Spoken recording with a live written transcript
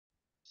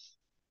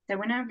So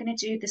we're now going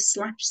to do the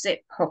slash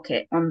zip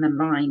pocket on the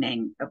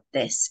lining of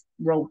this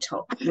roll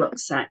top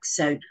rucksack.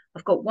 So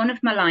I've got one of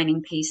my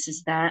lining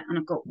pieces there, and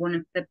I've got one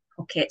of the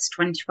pockets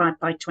 25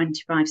 by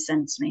 25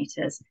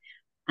 centimeters.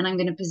 And I'm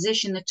going to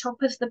position the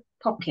top of the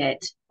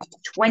pocket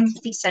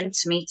 20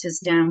 centimeters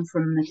down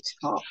from the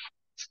top.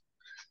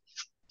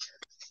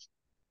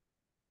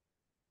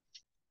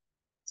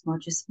 So I'll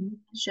just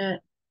measure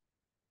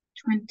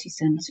 20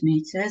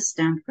 centimeters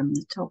down from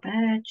the top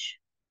edge.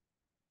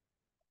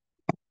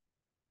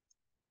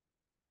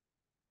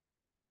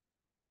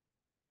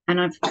 And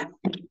I've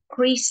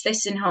creased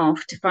this in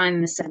half to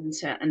find the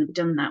center, and I've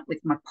done that with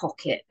my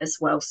pocket as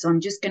well. So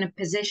I'm just going to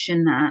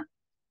position that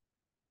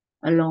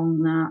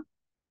along that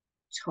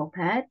top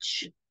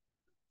edge,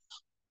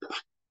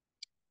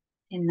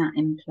 pin that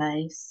in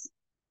place.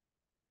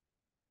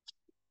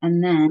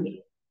 And then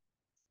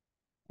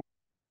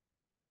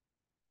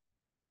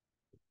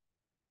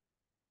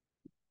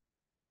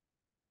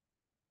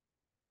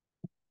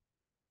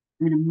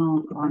I'm going to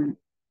mark on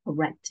a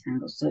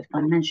rectangle. So if I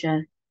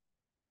measure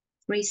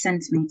 3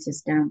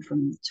 centimeters down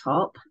from the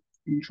top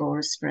and draw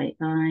a straight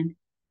line.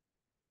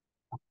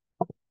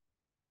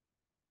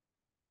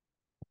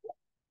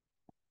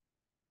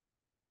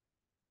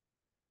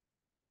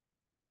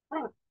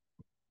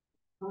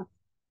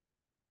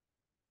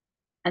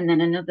 And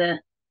then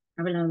another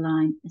parallel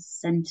line a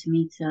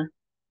centimeter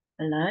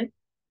below.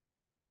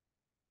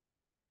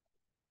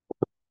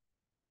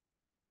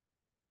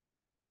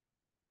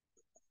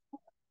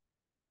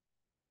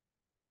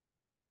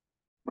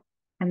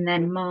 And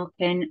then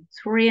marking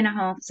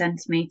 3.5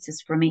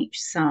 centimeters from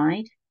each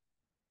side.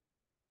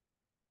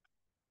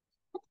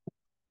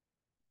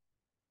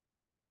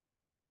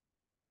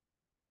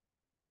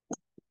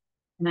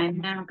 And I'm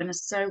now going to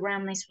sew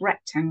around this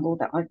rectangle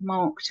that I've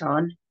marked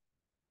on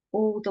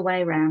all the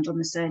way around on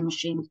the sewing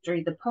machine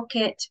through the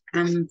pocket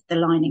and the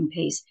lining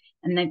piece,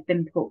 and they've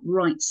been put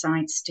right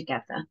sides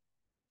together.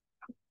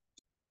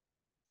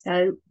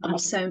 So I've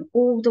sewn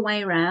all the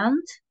way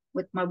around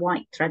with my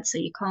white thread, so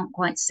you can't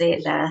quite see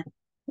it there,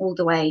 all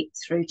the way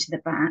through to the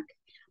back.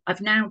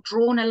 I've now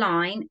drawn a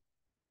line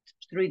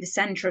through the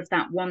centre of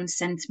that 1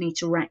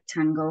 centimetre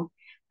rectangle,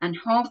 and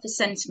 0.5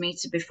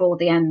 centimetre before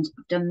the end,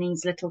 I've done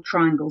these little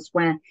triangles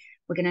where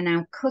we're going to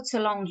now cut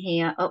along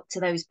here up to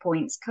those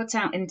points, cut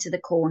out into the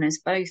corners,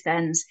 both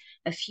ends,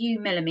 a few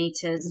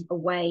millimetres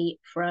away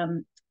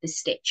from the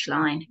stitch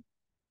line.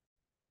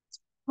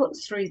 Put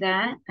through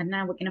there, and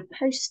now we're going to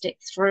post it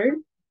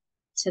through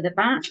to the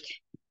back.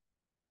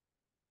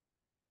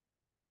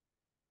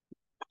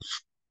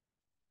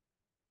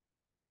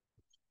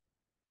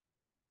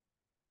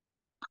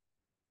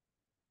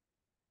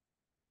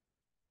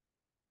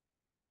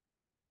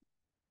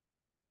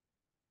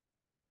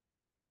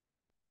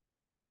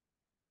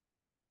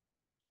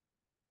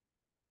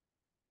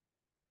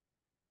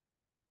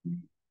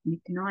 You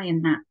can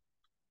iron that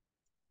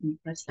and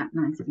press that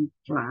nice and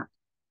flat.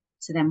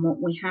 So then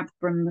what we have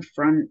from the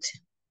front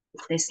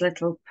is this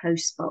little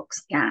post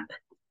box gap,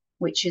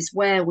 which is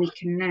where we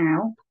can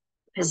now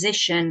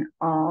position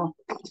our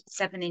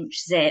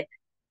 7-inch zip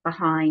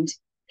behind,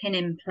 pin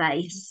in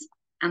place,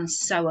 and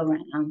sew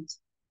around.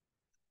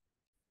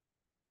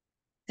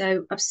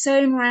 So I've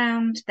sewn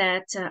around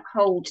there to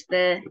hold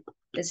the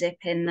zip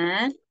in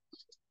there.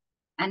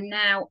 And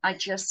now I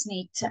just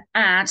need to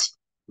add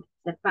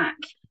the back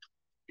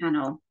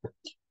panel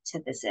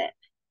to the zip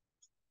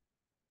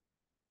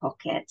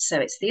pocket. So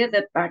it's the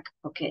other back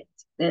pocket,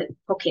 the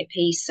pocket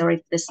piece,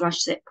 sorry, the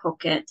slash zip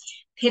pocket.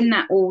 Pin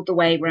that all the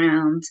way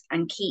round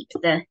and keep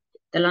the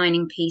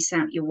lining piece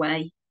out your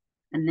way,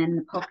 and then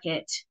the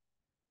pocket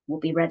will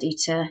be ready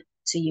to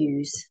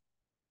use.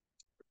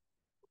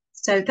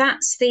 So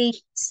that's the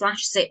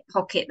slash zip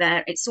pocket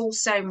there. It's all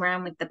sewn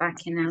around with the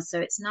backing now, so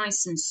it's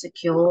nice and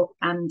secure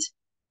and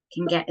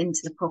can get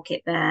into the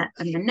pocket there.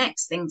 And the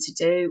next thing to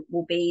do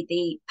will be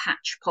the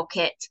patch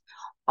pocket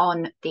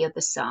on the other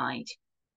side.